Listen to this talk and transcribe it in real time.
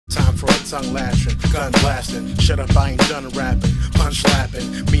tongue lashing, gun blasting. Shut up, I ain't done rapping. Punch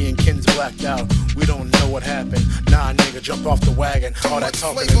slapping, me and Ken's blacked out. We don't know what happened. Nah, nigga, jump off the wagon. All that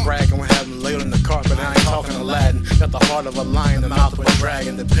talking and bragging, we have him laid on the carpet. I ain't talking Aladdin. Got the heart of a lion, the mouth of a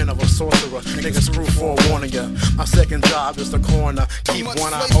dragon, the pen of a sorcerer. Niggas screw for warning ya. My second job is the coroner. Keep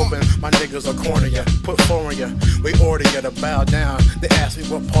one eye open, my niggas are corner ya. Put four in ya. We order ya to bow down. They ask me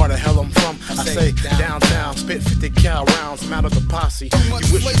what part of hell I'm from. I say downtown. Spit 50 cal rounds. I'm out of the posse. You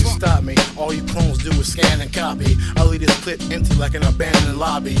wish you could stop me. All you clones do is scan and copy. I leave this clip empty like an abandoned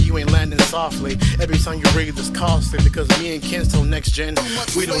lobby. You ain't landing softly. Every time you read this costly. Because me and Ken till next gen,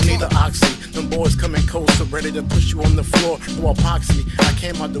 we don't need the oxy. Them boys coming coastal, ready to push you on the floor. No epoxy. I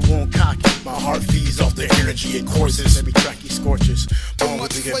came out the womb cocky. My heart feeds off the energy it courses. Every track he scorches. Born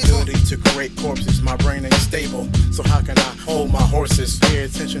with the ability to create corpses. My brain ain't stable, so how can I hold my horses? Pay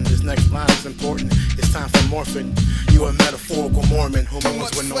attention, this next line is important. It's time for morphine. You a metaphorical Mormon who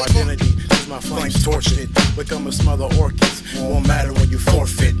mourns with no identity. Cause my flames torched it. Become a smother orchids. Won't matter when you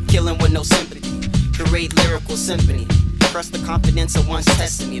forfeit. Killing with no sympathy. Create lyrical symphony. Trust the confidence of one's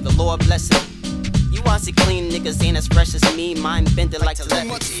destiny. The Lord bless it. You watch clean niggas ain't as fresh as me. Mind bended like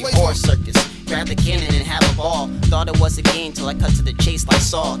telepathy. Or circus. Grab the cannon and have a ball. Thought it was a game till I cut to the chase like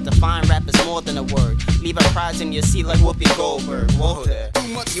Saul. Define rap is more than a word. Leave a prize in your seat like Whoopi Goldberg. Whoa there.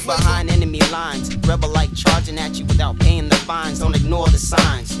 You behind enemy lines. Rebel like charging at you without paying the fines. Don't ignore the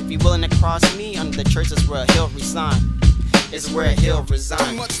signs. If you're willing to cross me, under the church is where he'll resign. Is where he'll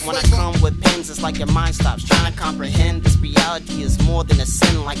resign. When I come with pens, it's like your mind stops trying to comprehend. This reality is more than a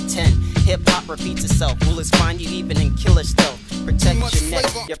sin like 10. Hip-hop repeats itself. Bullets find you even in killer stealth. Protect your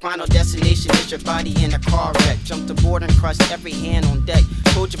neck. Your final destination is your body in a car wreck. Jumped aboard and crushed every hand on deck.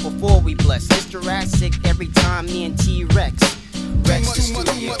 Told you before we blessed. It's Jurassic every time me and T-Rex. Rex the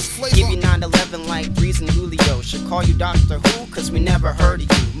studio. Give you 9/11 like Breeze and Julio. Should call you Doctor Who, cause we never heard of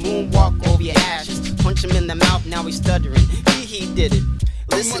you. Moonwalk over your ashes. Punch him in the mouth, now he's stuttering. He did it.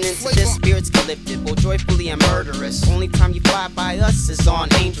 Listening to this, spirits get lifted, both joyfully and murderous. Only time you fly by us is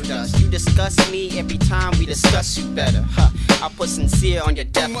on angel dust. You discuss me every time we discuss you better. I'll put sincere on your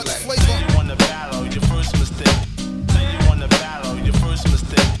death letter. Say you won the battle, your first mistake. Say you won the battle, your first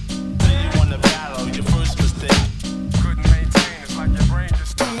mistake.